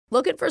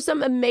Looking for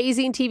some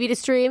amazing TV to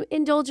stream?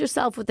 Indulge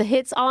yourself with the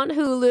hits on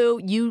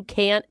Hulu you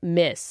can't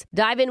miss.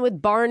 Dive in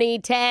with Barney,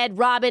 Ted,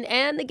 Robin,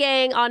 and the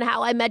gang on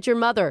How I Met Your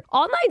Mother.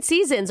 All 9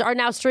 seasons are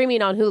now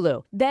streaming on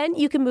Hulu. Then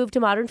you can move to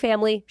Modern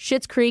Family,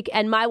 Schitt's Creek,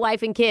 and My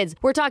Wife and Kids.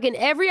 We're talking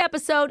every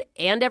episode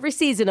and every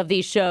season of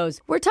these shows.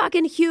 We're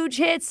talking huge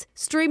hits,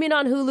 streaming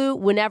on Hulu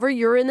whenever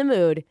you're in the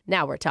mood.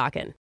 Now we're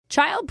talking.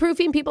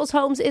 Child-proofing people's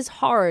homes is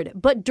hard,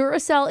 but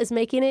Duracell is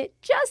making it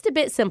just a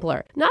bit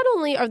simpler. Not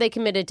only are they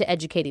committed to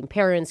educating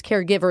parents,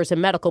 caregivers,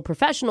 and medical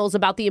professionals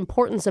about the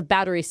importance of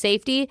battery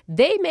safety,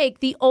 they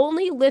make the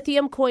only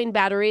lithium coin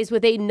batteries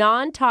with a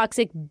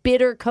non-toxic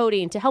bitter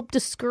coating to help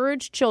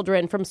discourage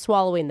children from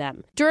swallowing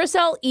them.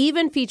 Duracell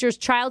even features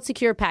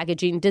child-secure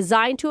packaging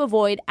designed to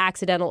avoid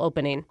accidental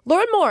opening.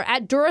 Learn more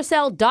at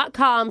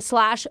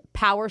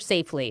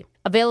Duracell.com/powersafely.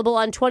 Available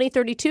on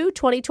 2032,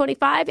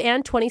 2025,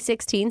 and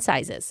 2016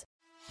 sizes.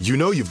 You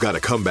know you've got a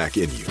comeback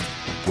in you.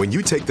 When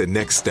you take the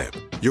next step,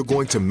 you're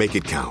going to make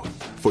it count.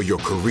 For your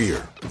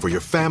career, for your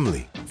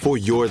family, for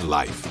your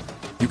life.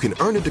 You can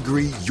earn a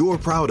degree you're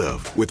proud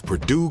of with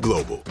Purdue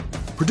Global.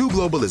 Purdue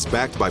Global is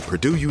backed by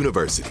Purdue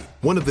University,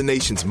 one of the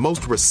nation's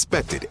most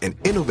respected and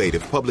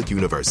innovative public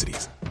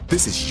universities.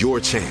 This is your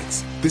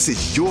chance. This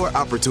is your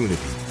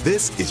opportunity.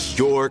 This is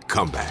your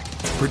comeback.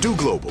 Purdue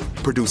Global,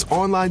 Purdue's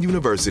online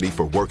university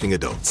for working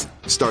adults.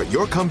 Start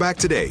your comeback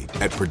today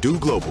at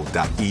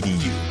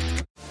purdueglobal.edu.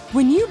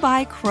 When you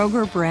buy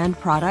Kroger brand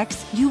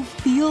products, you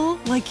feel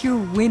like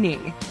you're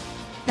winning.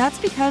 That's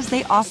because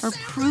they offer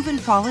proven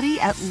quality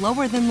at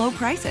lower than low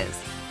prices.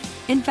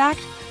 In fact,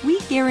 we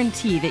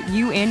guarantee that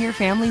you and your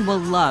family will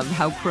love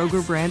how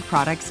Kroger brand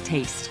products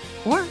taste,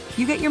 or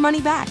you get your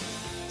money back.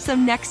 So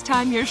next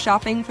time you're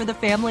shopping for the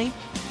family,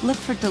 look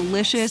for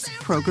delicious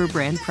Kroger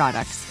brand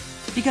products,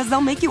 because they'll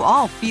make you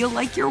all feel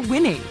like you're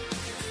winning.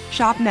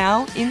 Shop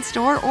now,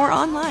 in-store, or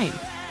online.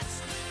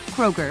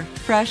 Kroger,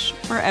 fresh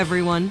for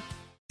everyone.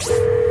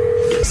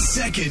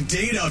 Second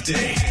date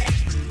update.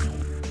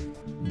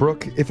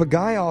 Brooke, if a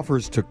guy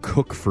offers to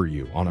cook for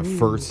you on a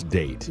first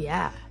date,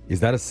 is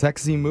that a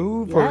sexy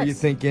move? Or are you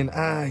thinking,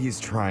 he's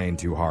trying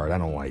too hard, I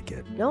don't like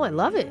it? No, I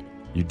love it.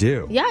 You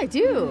do? Yeah, I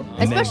do.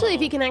 Especially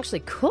if he can actually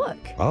cook.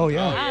 Oh,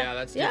 yeah. Oh, yeah,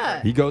 that's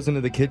different. He goes into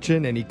the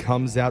kitchen and he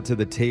comes out to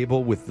the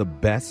table with the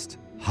best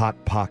Hot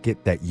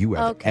Pocket that you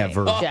have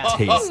ever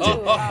tasted.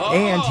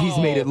 And he's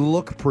made it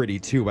look pretty,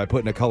 too, by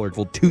putting a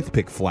colorful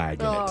toothpick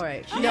flag in it. All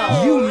right.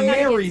 No. You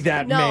marry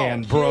that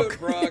man, Brooke.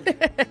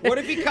 What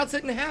if he cuts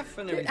it in half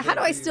and everything? How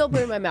do I still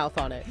put my mouth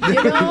on it? You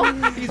know?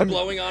 He's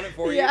blowing on it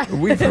for you.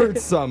 We've heard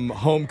some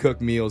home-cooked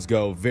meals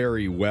go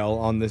very well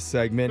on this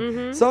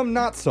segment. Some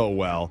not so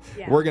well.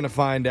 We're going to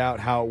find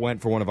out how it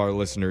went for one of our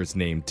listeners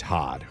named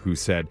Todd, who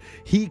said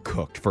he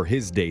cooked for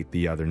his date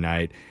the other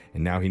night,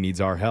 and now he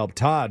needs our help.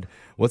 Todd,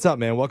 what's up,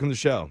 man? Welcome to the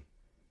show.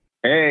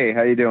 Hey,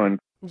 how you doing?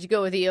 Did you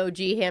go with the OG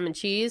ham and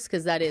cheese?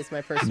 Because that is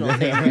my personal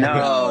favorite.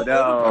 No.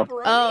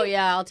 Oh,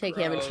 yeah, I'll take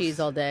ham and cheese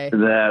all day.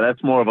 Yeah,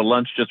 that's more of a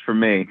lunch just for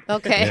me.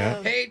 Okay.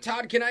 Hey,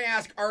 Todd, can I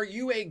ask, are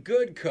you a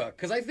good cook?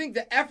 Because I think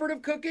the effort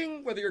of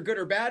cooking, whether you're good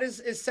or bad,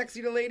 is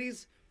sexy to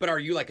ladies. But are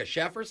you like a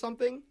chef or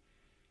something?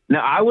 No,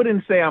 I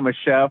wouldn't say I'm a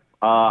chef.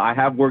 I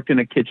have worked in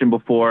a kitchen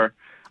before.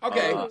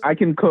 Okay. I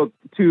can cook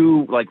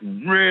 2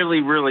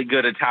 really, really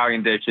good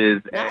Italian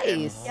dishes.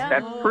 Nice.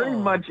 That's pretty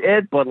much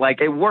it, but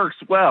it works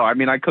well. I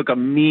mean, I cook a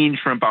mean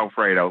shrimp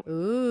Alfredo.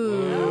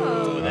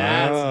 Ooh.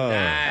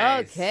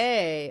 That's nice.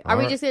 Okay. Are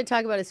we just going to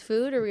talk about his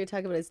food, or are we going to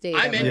talk about his date?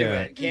 I'm into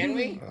it. Can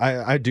we?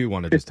 I do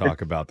want to just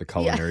talk about the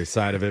culinary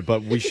side of it,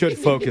 but we should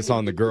focus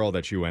on the girl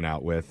that you went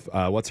out with.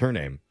 What's her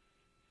name?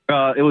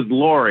 It was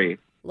Lori.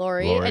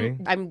 Lori.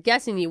 And I'm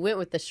guessing you went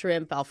with the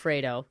shrimp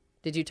Alfredo.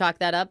 Did you talk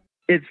that up?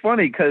 It's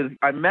funny because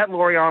I met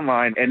Lori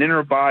online, and in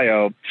her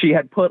bio, she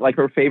had put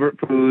her favorite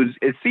foods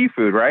is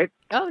seafood, right?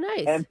 Oh,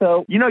 nice. And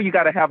so, you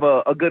got to have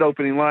a good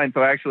opening line.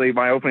 So actually,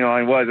 my opening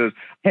line was,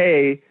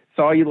 hey,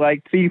 saw you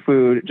liked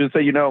seafood. Just so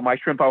you know, my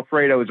shrimp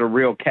Alfredo is a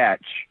real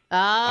catch.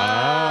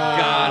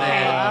 Got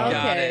it.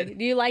 Got it.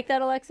 Do you like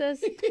that,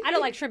 Alexis? I don't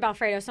like shrimp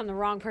Alfredo, so I'm the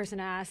wrong person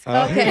to ask.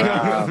 Okay.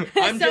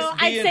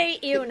 I'd say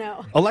ew,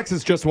 no.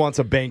 Alexis just wants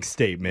a bank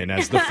statement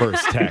as the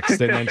first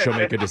text, and then she'll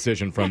make a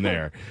decision from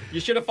there. You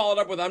should have followed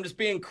up with, I'm just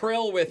being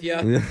krill with you.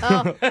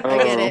 Oh, I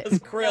get it. It's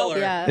krill.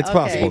 Yeah, It's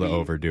possible to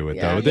overdo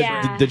it, though.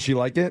 Did she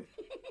like it?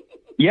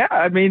 Yeah,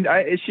 I mean,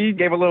 she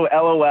gave a little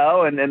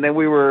LOL, and then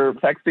we were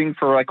texting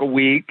for a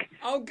week.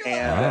 Oh, good.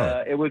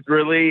 And it was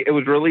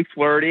really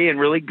flirty and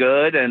really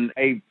good, and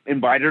I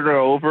invited her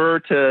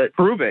over to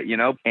prove it,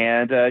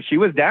 and she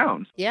was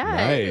down. Yeah.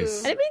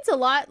 Nice. And it means a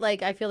lot,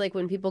 I feel like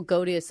when people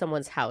go to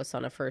someone's house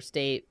on a first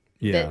date,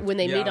 when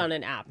they meet on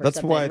an app or That's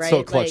something, why it's right?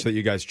 so clutch that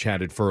you guys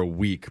chatted for a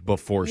week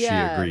before she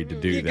agreed to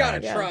do you that.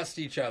 got to trust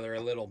each other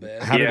a little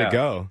bit. How did it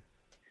go?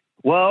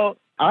 Well,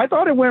 I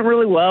thought it went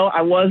really well.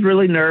 I was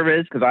really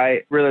nervous because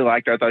I really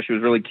liked her. I thought she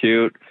was really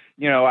cute.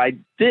 I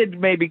did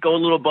maybe go a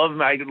little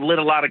above. I lit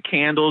a lot of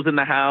candles in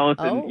the house.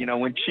 And,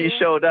 when she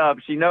showed up,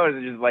 she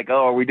noticed. She's like,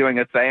 oh, are we doing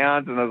a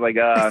seance? And I was like,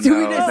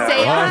 doing no. a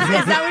seance?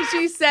 Is that what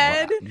she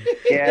said?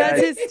 Yeah.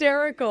 That's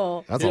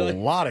hysterical. That's a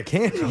lot of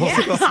candles.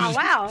 Yeah,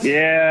 wow.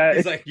 Yeah.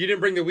 He's like, you didn't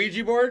bring the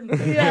Ouija board?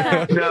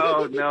 Yeah.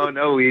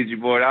 No Ouija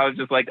board. I was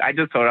just like, I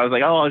just told her, I was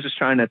like, I was just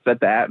trying to set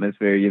the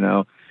atmosphere,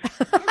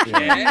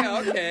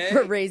 Okay.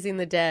 For raising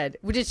the dead.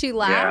 Did she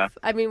laugh?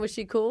 I mean, was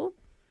she cool?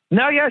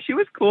 No, yeah, she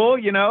was cool,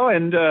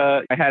 and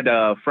I had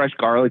fresh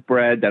garlic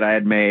bread that I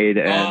had made.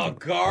 And,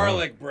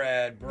 garlic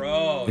bread,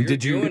 bro. And You're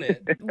doing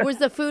it. Was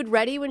the food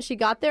ready when she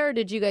got there, or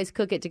did you guys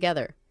cook it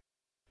together?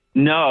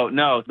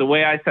 No. The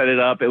way I set it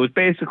up, it was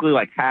basically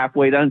like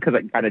halfway done because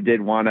I kind of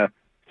did want to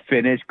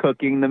finish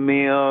cooking the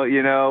meal,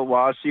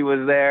 while she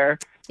was there.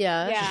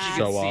 Yeah.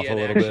 Show off a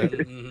little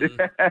bit.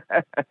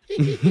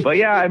 But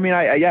yeah, I mean,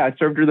 I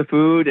served her the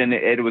food and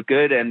it was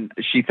good. And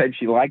she said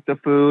she liked the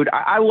food.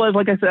 I was,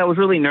 like I said, I was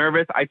really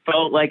nervous. I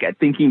felt like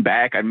thinking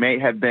back, I may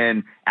have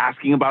been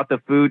asking about the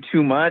food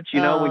too much,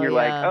 when you're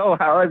like, oh,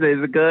 how is it?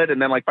 Is it good? And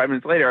then like 5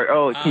 minutes later,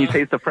 oh, can you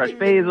taste the fresh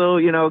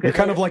basil? You're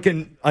kind of like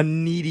a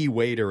needy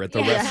waiter at the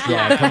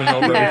restaurant coming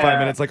over every 5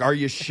 minutes. Like, are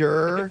you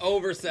sure?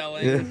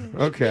 Overselling.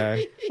 Yeah.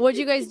 Okay. What'd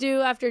you guys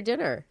do after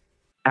dinner?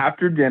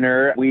 After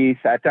dinner, we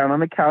sat down on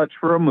the couch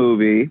for a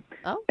movie,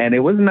 and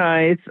it was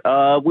nice.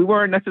 We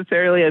weren't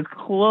necessarily as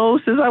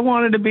close as I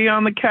wanted to be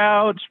on the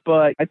couch,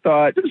 but I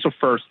thought it was a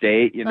first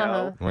date,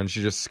 Why don't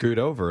you just scoot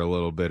over a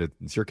little bit?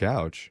 It's your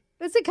couch.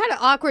 It's kind of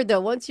awkward,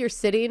 though, once you're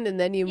sitting and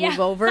then you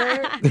move over.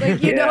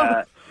 Like,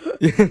 know,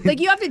 like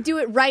you have to do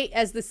it right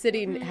as the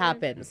sitting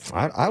happens.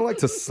 I like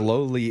to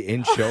slowly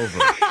inch over.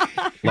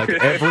 Like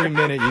every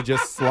minute you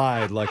just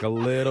slide like a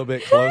little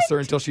bit closer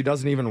until she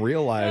doesn't even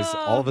realize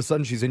all of a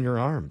sudden she's in your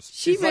arms.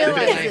 She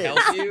realizes. Can I help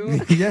you?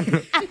 Yeah.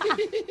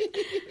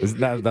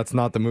 That's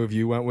not the move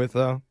you went with,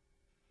 though?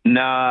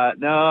 No,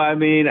 I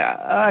mean,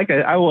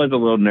 I was a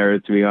little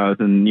nervous, to be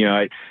honest. And,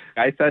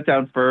 I sat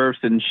down first,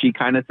 and she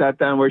kind of sat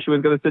down where she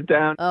was going to sit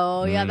down.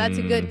 Oh, yeah, that's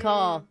a good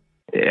call.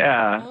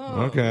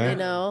 Yeah. Okay.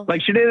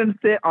 Like, she didn't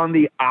sit on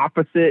the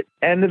opposite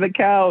end of the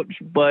couch,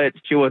 but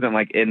she wasn't,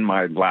 like, in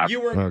my lap. You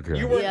weren't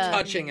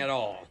touching at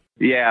all.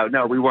 Yeah,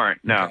 no, we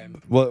weren't, no. Okay.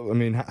 Well, I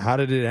mean, how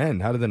did it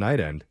end? How did the night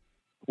end?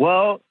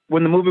 Well,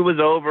 when the movie was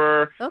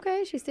over,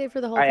 okay, she stayed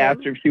for the whole I thing.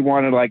 asked her if she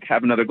wanted to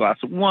have another glass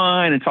of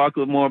wine and talk a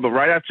little more. But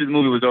right after the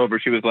movie was over,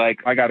 she was like,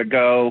 I got to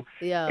go.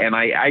 Yeah. And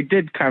I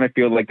did kind of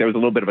feel like there was a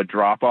little bit of a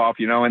drop off,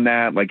 in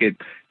that. Like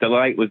the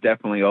light was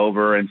definitely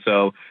over. And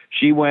so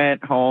she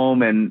went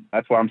home, and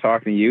that's why I'm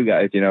talking to you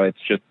guys. It's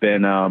just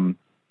been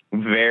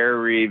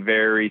very,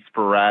 very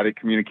sporadic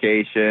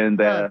communication.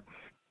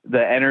 The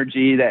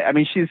energy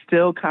she's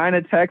still kind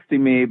of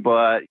texting me,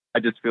 but I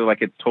just feel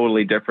like it's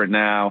totally different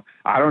now.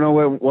 I don't know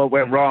what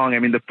went wrong. I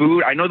mean,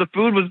 I know the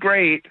food was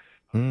great,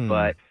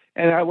 but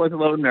and I was a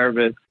little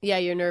nervous. Yeah,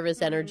 your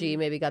nervous energy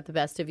maybe got the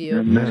best of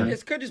you.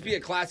 This could just be a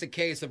classic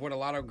case of what a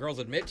lot of girls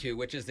admit to,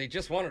 which is they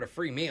just wanted a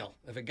free meal.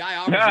 If a guy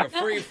offers you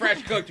a free,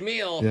 fresh cooked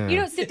meal. You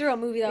don't sit through a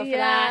movie, though, for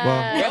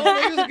that. Well,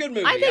 maybe it was a good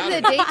movie. I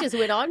think the date just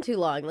went on too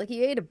long. Like,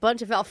 you ate a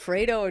bunch of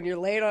Alfredo and you're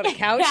laying on a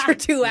couch for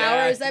 2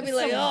 hours. I'd be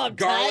like, I'm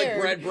garlic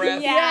tired. bread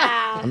breath.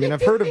 Yeah. I mean,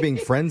 I've heard of being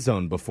friend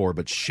zoned before,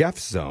 but chef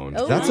zoned.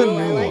 Oh, That's a new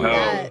I like one.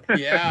 that.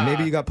 Yeah.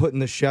 Maybe you got put in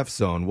the chef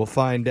zone. We'll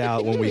find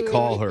out when we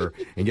call her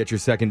and get your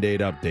second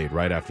date update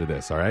right after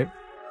this, all right?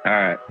 All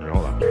right.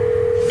 Hold on.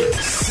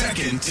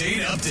 Second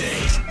date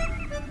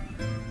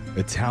update.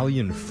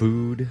 Italian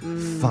food,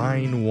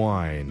 fine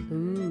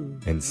wine,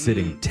 and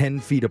sitting 10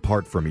 feet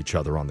apart from each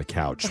other on the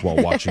couch while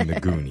watching the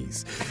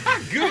Goonies.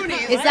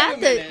 Goonies? Is that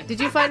did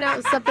you find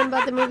out something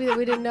about the movie that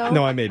we didn't know?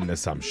 No, I made an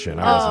assumption.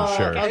 I wasn't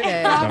sure.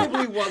 Okay. It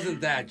probably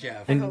wasn't that,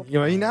 Jeff. And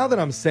now that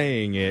I'm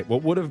saying it,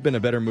 what would have been a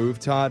better move,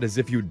 Todd, is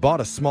if you'd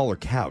bought a smaller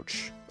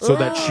couch so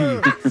that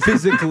she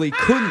physically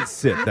couldn't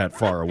sit that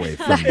far away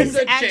from you. It's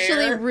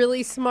actually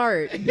really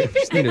smart. You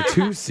just need a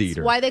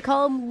two-seater. That's why they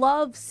call them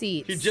love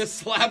seats. He just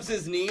slaps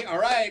his knee. All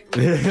right,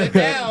 sit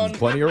down.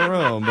 Plenty of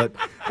room. But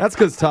that's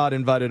because Todd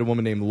invited a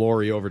woman named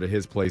Lori over to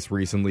his place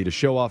recently to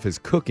show off his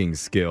cooking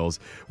skills,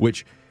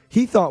 which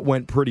he thought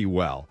went pretty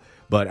well.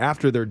 But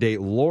after their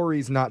date,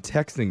 Lori's not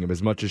texting him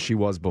as much as she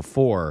was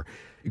before.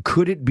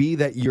 Could it be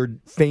that your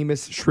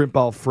famous shrimp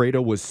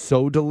Alfredo was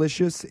so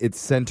delicious it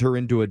sent her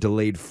into a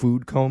delayed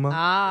food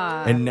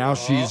coma? And now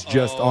she's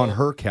just on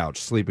her couch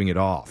sleeping it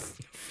off.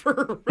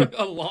 For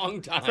a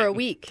long time. For a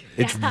week.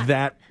 It's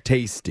that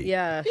tasty.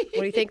 Yeah.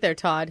 What do you think there,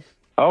 Todd?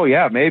 Oh,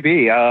 yeah,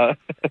 maybe.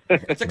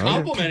 It's a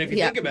compliment if you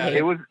think about it.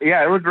 It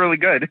was really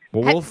good.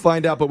 Well, we'll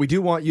find out, but we do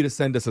want you to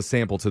send us a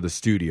sample to the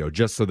studio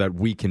just so that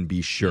we can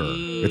be sure.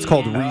 It's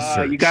called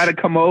research. You got to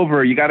come over.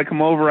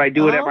 I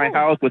do it at my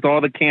house with all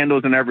the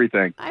candles and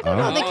everything. I don't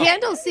know. The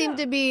candles seem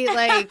to be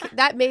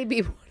that may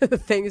be one of the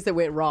things that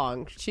went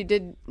wrong. She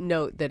did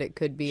note that it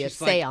could be a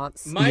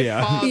seance. My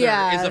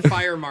father is a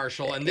fire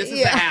marshal, and this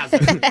is a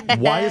hazard.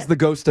 Why is the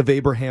ghost of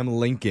Abraham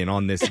Lincoln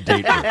on this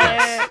date with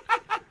us?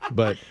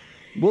 But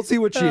We'll see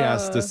what she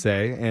has to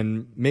say,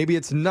 and maybe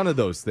it's none of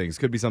those things.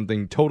 Could be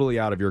something totally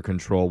out of your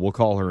control. We'll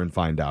call her and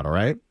find out, all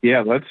right?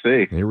 Yeah, let's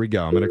see. Here we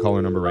go. I'm going to call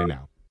her number right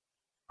now.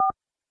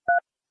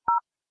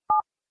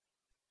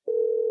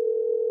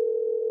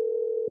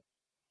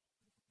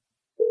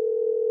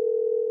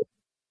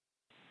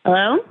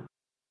 Hello?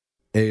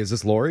 Hey, is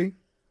this Lori?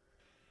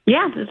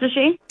 Yeah, this is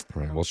she.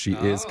 All right, well, she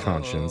is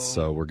Conscience,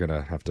 so we're going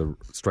to have to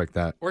strike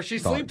that. Or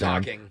she's thought sleep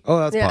down. talking.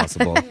 Oh, that's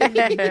possible.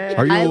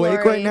 Are you Hi, awake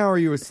Lori. right now, or are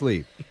you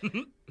asleep?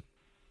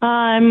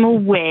 I'm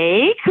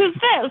awake. Who's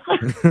this? All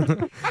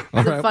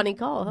It's a right. funny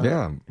call, huh?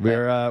 Yeah,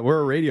 we're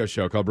a radio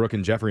show called Brooke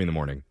and Jeffrey in the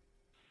Morning.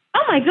 Oh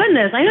my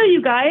goodness, I know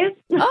you guys.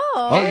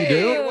 Oh, you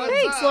do? What's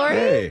Thanks, up? Lori.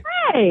 Hey,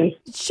 Hey.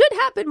 It should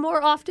happen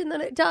more often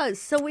than it does,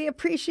 so we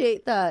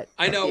appreciate that.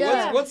 I know.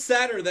 Yeah. What's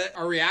sadder that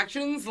our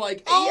reactions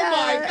like, oh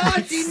Yes. my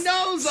God, she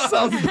knows us.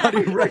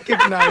 somebody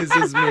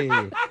recognizes me.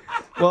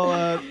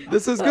 Well,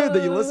 this is good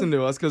that you listen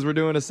to us because we're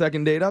doing a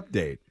second date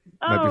update.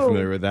 Might be Oh.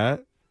 familiar with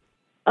that.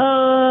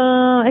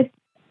 I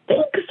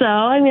think so.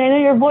 I mean, I know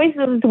your voice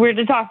is weird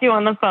to talk to you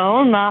on the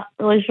phone. Not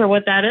really sure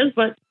what that is,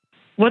 but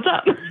what's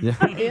up?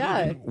 Yeah.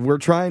 Yeah. We're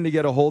trying to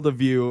get a hold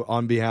of you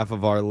on behalf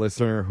of our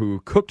listener who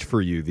cooked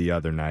for you the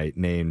other night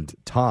named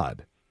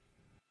Todd.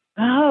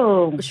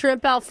 Oh,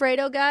 Shrimp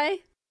Alfredo guy?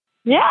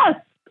 yes.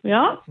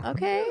 Yeah.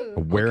 Okay. A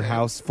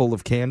warehouse full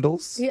of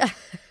candles. Yeah.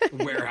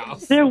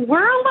 Warehouse. There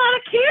were a lot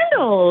of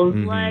candles.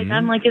 Mhm. Like,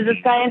 I'm like, is this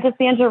guy into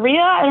Santeria?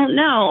 I don't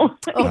know.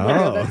 Oh my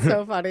God, Oh. that's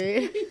so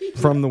funny.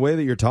 From the way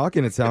that you're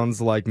talking, it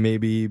sounds like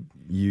maybe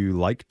you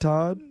like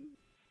Todd.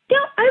 Yeah,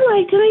 I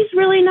liked him. He's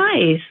really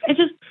nice.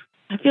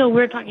 I feel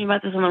weird talking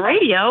about this on the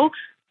radio.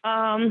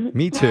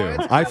 Me too.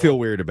 I feel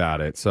weird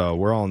about it, so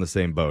we're all in the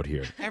same boat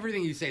here.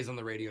 Everything you say is on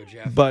the radio,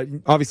 Jeff. But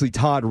obviously,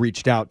 Todd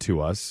reached out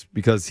to us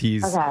because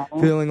he's Okay.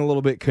 feeling a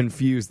little bit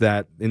confused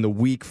that in the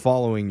week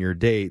following your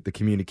date, the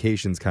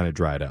communications kind of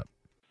dried up.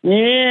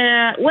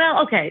 Yeah.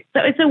 Well, okay.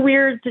 So it's a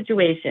weird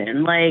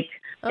situation. Like,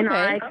 you know,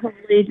 Okay. I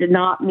totally did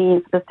not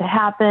mean for this to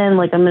happen.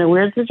 Like, I'm in a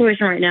weird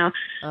situation right now.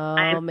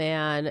 Oh,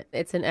 man.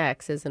 It's an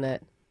ex, isn't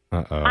it?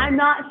 Uh-oh. I'm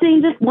not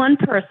seeing just one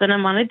person.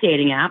 I'm on a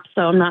dating app,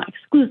 so I'm not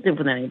exclusive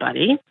with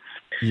anybody.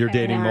 You're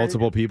dating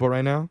multiple people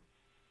right now?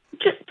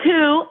 Just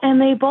two, and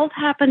they both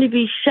happen to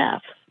be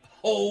chefs.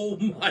 Oh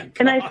my God.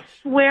 And I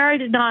swear I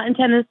did not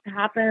intend this to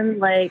happen.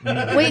 Like,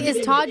 Wait,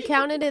 is Todd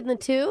counted in the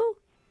two?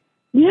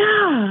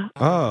 yeah.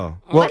 Oh.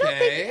 Well, I don't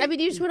think, I mean,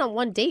 you just went on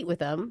one date with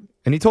him.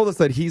 and he told us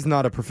that he's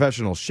not a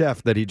professional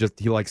chef, that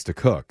he likes to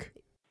cook.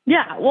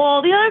 Yeah,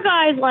 well, the other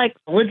guy's like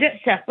a legit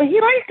chef, but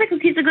he likes it because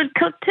he's a good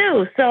cook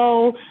too.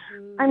 So,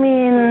 I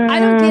mean, I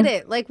don't get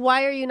it. Like,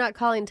 why are you not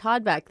calling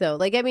Todd back, though?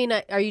 Like, I mean,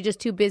 are you just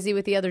too busy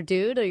with the other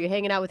dude? Are you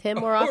hanging out with him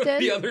more often?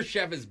 The other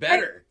chef is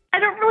better. I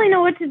don't really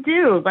know what to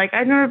do. Like,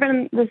 I've never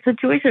been in this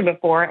situation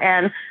before,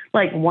 and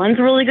like one's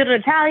really good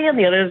at Italian,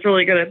 the other's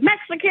really good at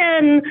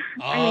Mexican.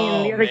 I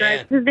mean, the other guy,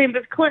 his name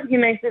is Clint. He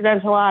makes his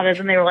enchiladas,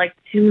 and they were like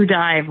to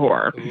die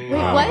for. Wait,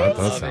 Oh, what? that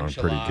does sound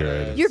pretty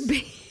good.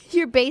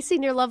 You're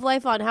basing your love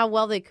life on how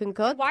well they can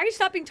cook? Why are you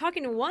stopping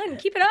talking to one?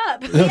 Keep it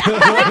up.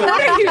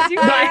 What are you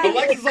doing?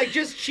 Alexa's like,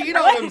 just cheat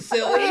on him,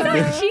 silly. They're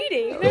not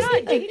cheating. They're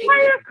not dating.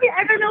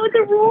 I don't know what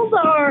the rules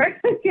are.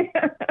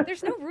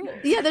 There's no rules.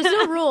 Yeah, there's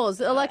no rules.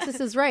 Alexis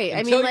is right. I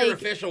Until mean, you're like,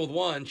 official with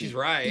one, she's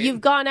right.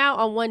 you've gone out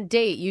on one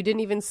date. You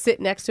didn't even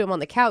sit next to him on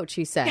the couch,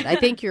 he said. I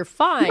think you're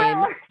fine.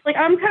 Well, like,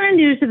 I'm kind of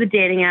new to the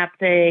dating app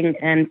thing,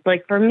 and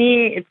like for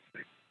me, it's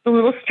a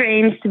little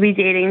strange to be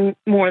dating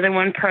more than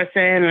one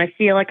person, and I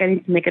feel like I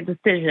need to make a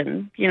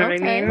decision. You know what I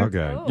Okay. mean? Okay.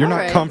 Oh, You're not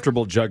alright.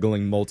 comfortable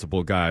juggling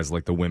multiple guys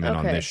like the women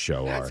on Okay. this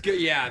show That's are. good.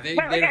 Yeah, they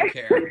don't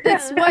care.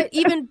 It's what,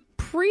 even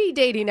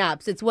pre-dating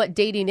apps, it's what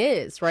dating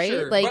is, right?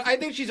 Sure. Like, But I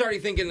think she's already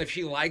thinking if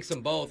she likes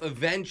them both,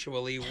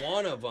 eventually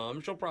one of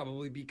them, she'll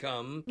probably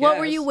become. what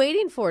were guest. you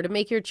waiting for to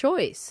make your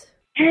choice?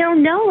 I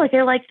don't know. Like,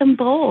 I like them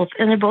both,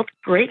 and they're both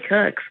great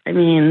cooks. I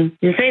mean,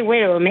 you say,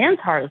 wait, a man's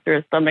heart is through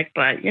his stomach,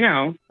 but, you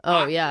know.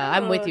 Oh, yeah,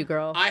 I'm with you,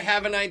 girl. I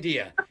have an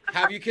idea.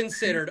 Have you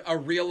considered a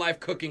real life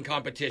cooking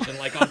competition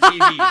like on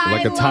TV?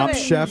 Like a Top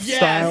Chef Yes,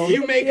 style?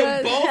 you make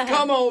them both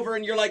come over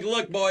and you're like,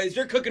 look, boys,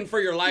 you're cooking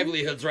for your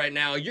livelihoods right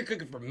now. You're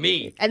cooking for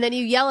me. And then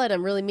you yell at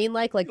him really mean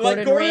like Like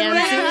Gordon Gordon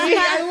Ramsay. Ramsay.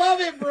 I love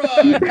it,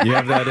 bro. You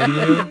have that in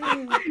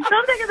you?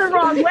 Don't take it the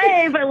wrong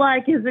way, but,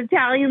 like, is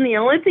Italian the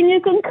only thing you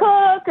can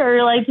cook?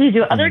 Or, like, do you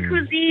do other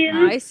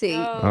cuisines? I see.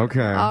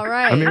 Okay. All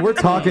right. I mean, we're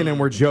talking and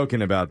we're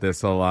joking about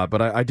this a lot,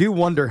 but I do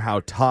wonder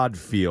how Todd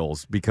feels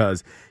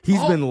because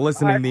he's been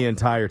listening the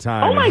entire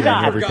time Oh my and hearing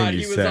God. everything God, you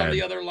he was said. on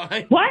the other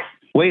line. What?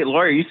 Wait,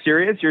 Laura, are you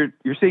serious? You're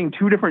seeing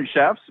two different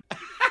chefs?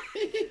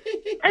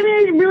 I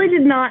mean, I really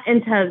did not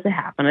intend it to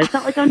happen. It's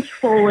not like I'm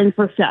trolling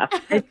for chefs.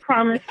 I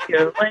promise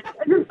you. Like,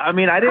 I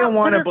mean, I didn't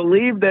want to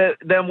believe that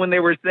them when they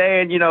were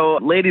saying, you know,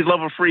 ladies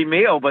love a free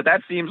meal, but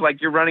that seems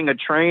like you're running a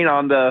train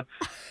on the,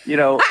 you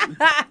know,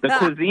 the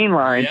cuisine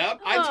line.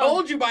 Yep, I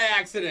told you by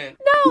accident.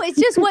 No, it's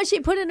just what she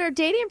put in her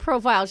dating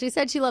profile. She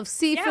said she loves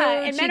seafood.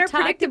 Yeah, and She men are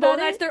talked predictable. about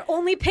That's it. their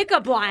only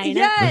pickup line.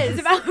 Yes.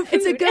 It's about food.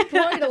 It's a good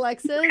point,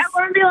 Alexis. I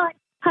want to be like,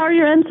 How are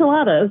your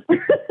enchiladas?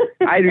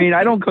 I mean,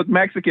 I don't cook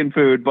Mexican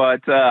food,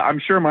 but I'm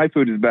sure my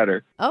food is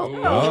better.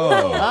 Oh,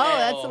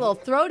 that's a little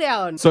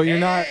throwdown. So you're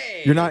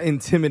not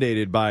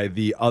intimidated by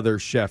the other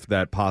chef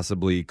that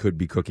possibly could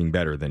be cooking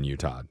better than you,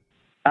 Todd?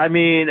 I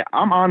mean,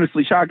 I'm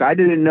honestly shocked. I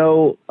didn't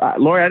know,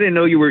 Lori, I didn't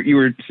know you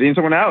were seeing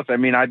someone else. I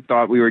mean, I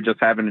thought we were just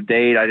having a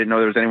date. I didn't know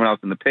there was anyone else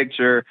in the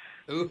picture.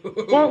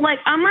 Well, like,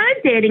 I'm on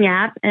a dating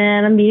app,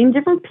 and I'm meeting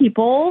different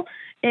people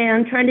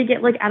and trying to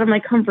get, like, out of my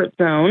comfort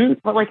zone.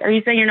 But, like, are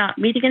you saying you're not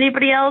meeting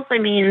anybody else? I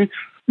mean...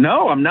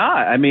 No, I'm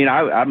not. I mean,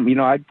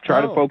 I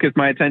try to focus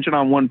my attention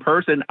on one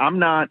person. I'm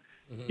not,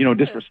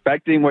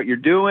 disrespecting what you're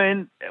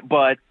doing,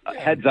 but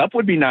heads up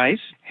would be nice.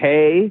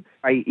 Hey,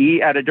 I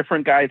eat at a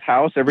different guy's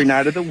house every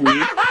night of the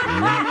week.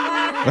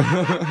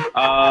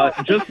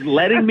 Just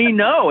letting me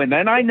know, and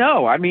then I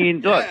know. I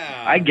mean, look,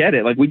 I get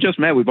it. Like, we just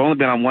met. We've only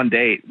been on one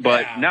date,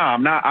 but no,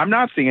 I'm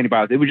not seeing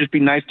anybody else. It would just be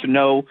nice to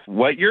know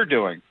what you're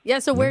doing. Yeah.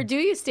 So where do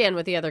you stand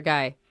with the other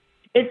guy?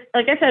 It's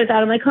like I said, it's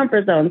out of my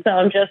comfort zone, so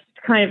I'm just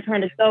kind of trying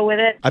to go with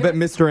it. I bet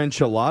Mr.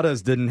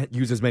 Enchiladas didn't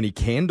use as many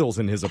candles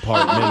in his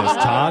apartment as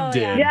Todd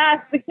did.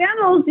 Yes, the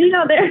candles,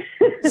 they're...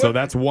 So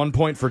that's 1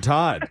 point for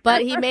Todd.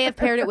 But he may have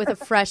paired it with a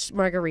fresh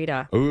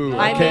margarita. Ooh,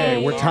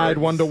 okay. We're tied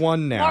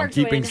 1-1 now. I'm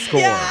keeping score.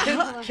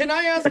 Yeah. Can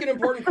I ask an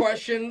important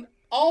question?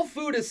 All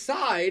food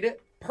aside,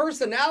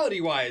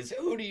 personality-wise,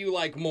 who do you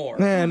like more?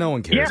 No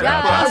one cares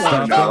about that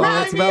stuff. Though.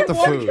 It's about the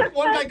food.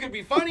 One guy could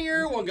be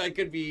funnier. One guy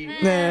could be...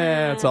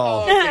 It's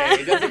all...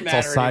 Okay, it doesn't matter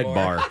It's all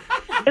sidebar.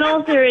 In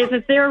all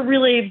seriousness, they're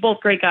really both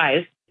great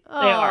guys. They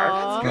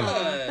are.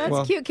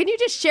 That's cute. Can you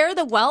just share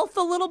the wealth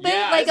a little bit?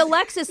 Yes. Like,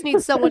 Alexis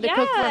needs someone to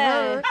cook for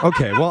her.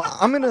 Okay, well,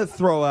 I'm going to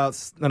throw out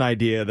an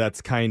idea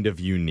that's kind of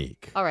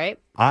unique. All right.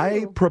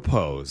 I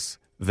propose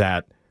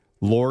that,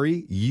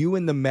 Lori, you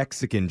and the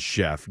Mexican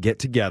chef get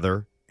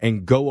together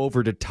and go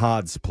over to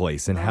Todd's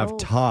place and have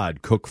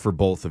Todd cook for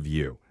both of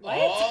you.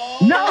 What?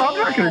 No, I'm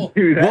not going to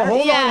do that. Well,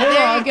 hold on.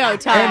 There you go,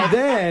 Todd. And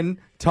then,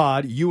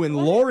 Todd, you and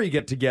Lori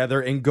get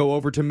together and go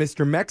over to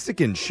Mr.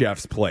 Mexican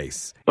chef's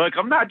place. Look,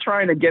 I'm not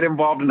trying to get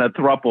involved in a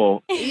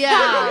throuple.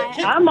 Yeah.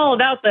 I'm all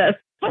about this.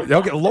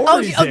 Okay,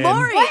 Lori's in.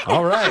 Lori.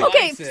 All right.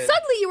 Okay,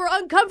 suddenly you were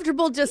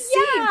uncomfortable just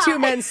seeing two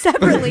men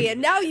separately, and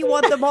now you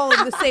want them all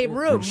in the same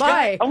room.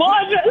 Bye. Well,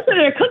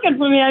 they're cooking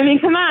for me. I mean,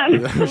 come on.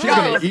 She's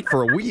going to eat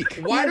for a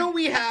week. Why don't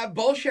we have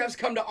both chefs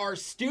come to our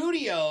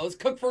studios,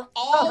 cook for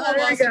all of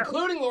us,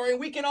 including Lori, and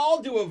we can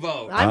all do a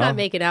vote. I'm not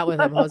making out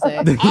with him, Jose.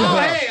 Oh,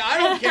 hey, I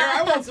don't care.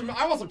 I want some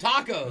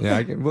tacos.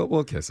 Yeah,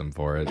 we'll kiss him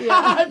for it.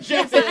 Yeah.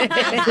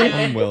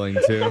 I'm willing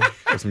to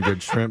for some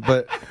good shrimp.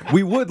 But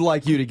we would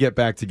like you to get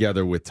back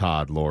together with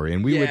Todd, Lori,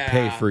 and we would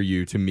pay for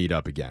you to meet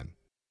up again.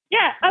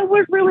 Yeah, I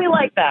would really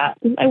like that.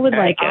 I would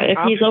like it if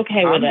he's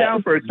okay with it. I'm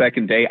down for a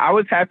second date. I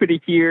was happy to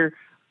hear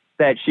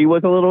that she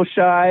was a little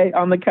shy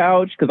on the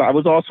couch because I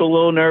was also a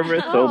little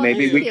nervous, so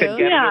maybe we could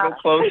get a little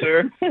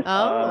closer.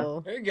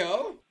 There you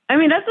go. I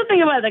mean, that's the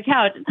thing about the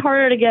couch. It's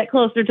harder to get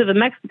closer to the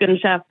Mexican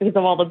chef because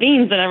of all the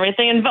beans and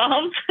everything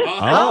involved.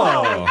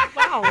 Wow.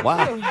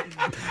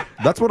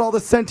 That's what all the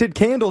scented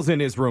candles in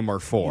his room are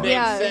for.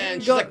 Makes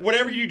sense. She's like,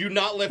 whatever you do,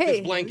 not lift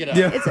this blanket up.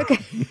 Yeah. It's okay.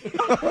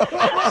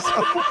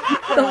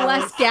 The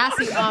less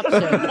gassy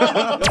option.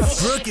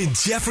 Brooke and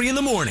Jeffrey in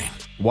the morning.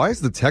 Why is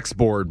the text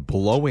board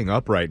blowing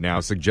up right now,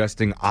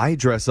 suggesting I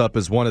dress up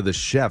as one of the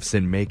chefs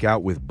and make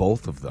out with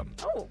both of them?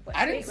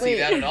 I didn't see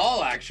that at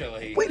all,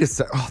 actually. Wait a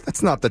sec. Oh,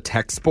 that's not the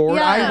text board.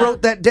 Yeah. I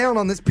wrote that down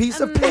on this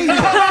piece of paper.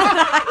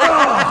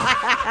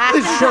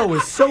 This show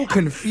is so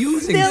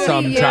confusing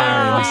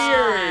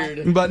sometimes.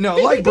 Weird. But no,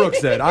 like Brooke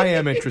said, I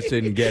am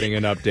interested in getting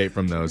an update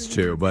from those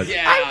two. But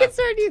I'm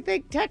concerned you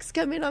think texts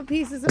come in on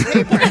pieces of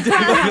paper.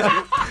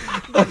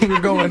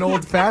 we're going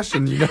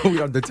old-fashioned. You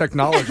know, the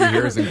technology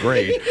here isn't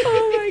great.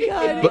 Oh, my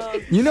God.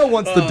 But you know,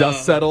 once the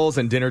dust settles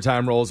and dinner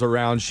time rolls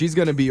around, she's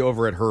going to be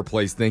over at her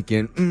place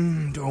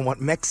thinking, do I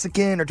want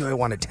Mexican or do I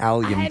want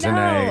Italian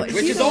tonight?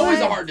 Which is always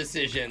a hard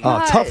decision.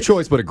 Tough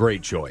choice, but a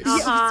great choice.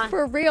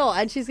 For real.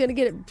 And she's going to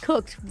get it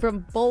cooked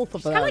from both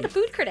of them. Kind of like a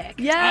food critic.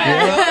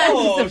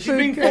 Yeah. She's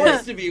being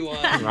forced to be one.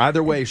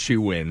 Either way, she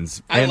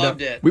wins. I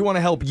loved it. We want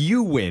to help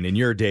you win in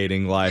your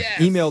dating life.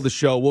 Yes. Email the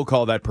show. We'll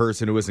call that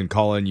person who isn't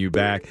calling you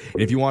back.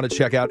 And if you want to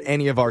check out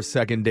any of our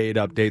second date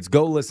updates,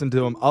 go listen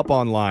to them up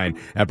online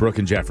at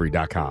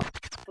brookandjeffrey.com.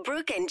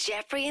 Brooke and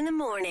Jeffrey in the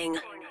morning.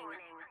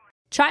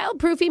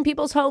 Childproofing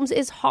people's homes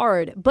is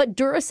hard, but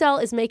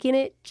Duracell is making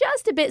it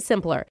just a bit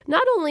simpler.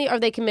 Not only are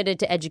they committed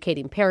to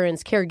educating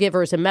parents,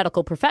 caregivers, and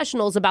medical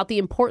professionals about the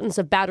importance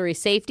of battery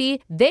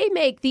safety, they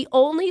make the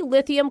only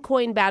lithium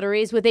coin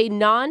batteries with a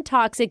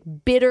non-toxic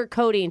bitter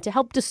coating to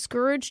help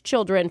discourage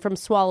children from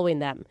swallowing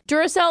them.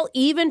 Duracell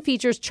even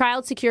features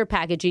child-secure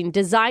packaging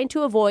designed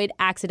to avoid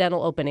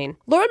accidental opening.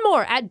 Learn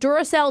more at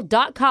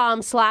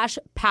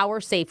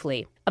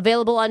Duracell.com/powersafely.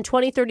 Available on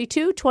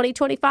 2032,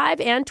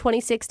 2025, and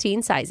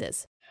 2016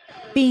 sizes.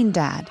 Bean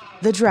Dad,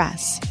 The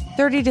Dress,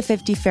 30 to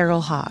 50 Feral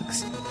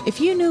Hogs.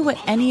 If you knew what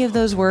any of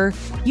those were,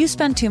 you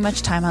spend too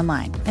much time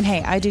online. And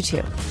hey, I do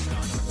too.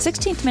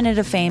 16th Minute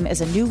of Fame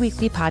is a new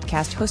weekly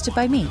podcast hosted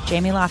by me,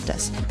 Jamie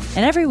Loftus.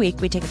 And every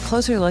week we take a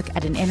closer look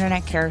at an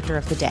internet character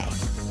of the day.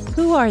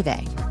 Who are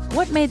they?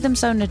 What made them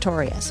so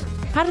notorious?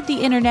 How did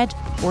the internet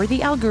or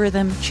the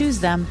algorithm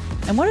choose them?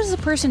 And what does a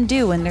person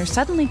do when they're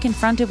suddenly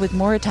confronted with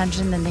more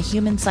attention than the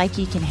human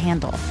psyche can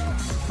handle?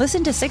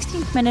 Listen to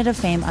 16th Minute of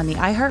Fame on the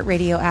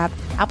iHeartRadio app,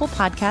 Apple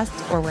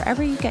Podcasts, or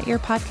wherever you get your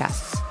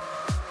podcasts.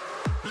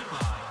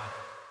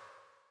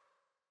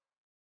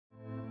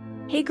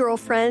 Hey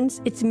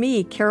girlfriends, it's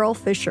me, Carol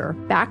Fisher,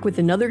 back with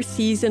another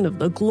season of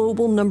the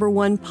global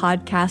 #1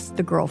 podcast,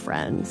 The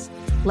Girlfriends.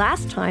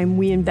 Last time,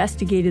 we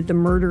investigated the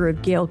murder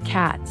of Gail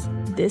Katz.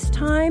 This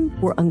time,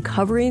 we're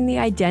uncovering the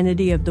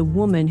identity of the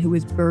woman who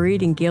was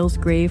buried in Gail's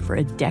grave for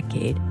a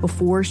decade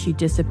before she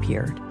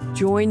disappeared.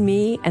 Join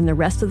me and the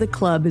rest of the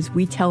club as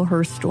we tell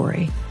her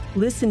story.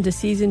 Listen to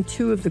Season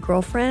 2 of The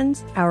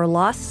Girlfriends, Our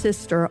Lost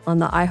Sister on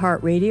the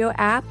iHeartRadio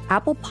app,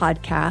 Apple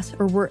Podcasts,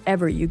 or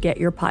wherever you get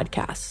your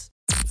podcasts.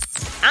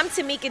 I'm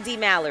Tamika D.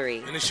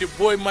 Mallory. And it's your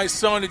boy, my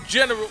son, the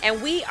General.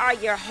 And we are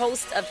your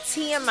hosts of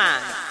TMI.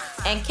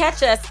 And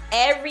catch us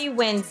every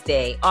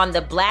Wednesday on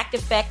the Black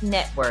Effect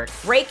Network,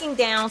 breaking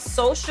down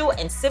social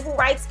and civil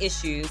rights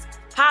issues,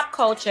 pop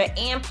culture,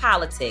 and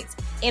politics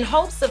in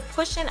hopes of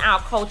pushing our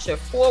culture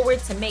forward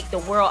to make the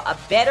world a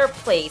better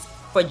place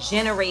for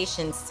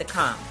generations to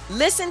come.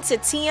 Listen to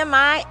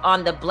TMI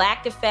on the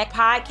Black Effect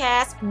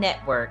Podcast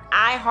Network,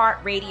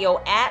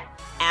 iHeartRadio app,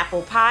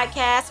 Apple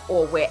Podcasts,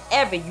 or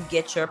wherever you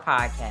get your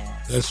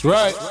podcasts. That's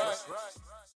right.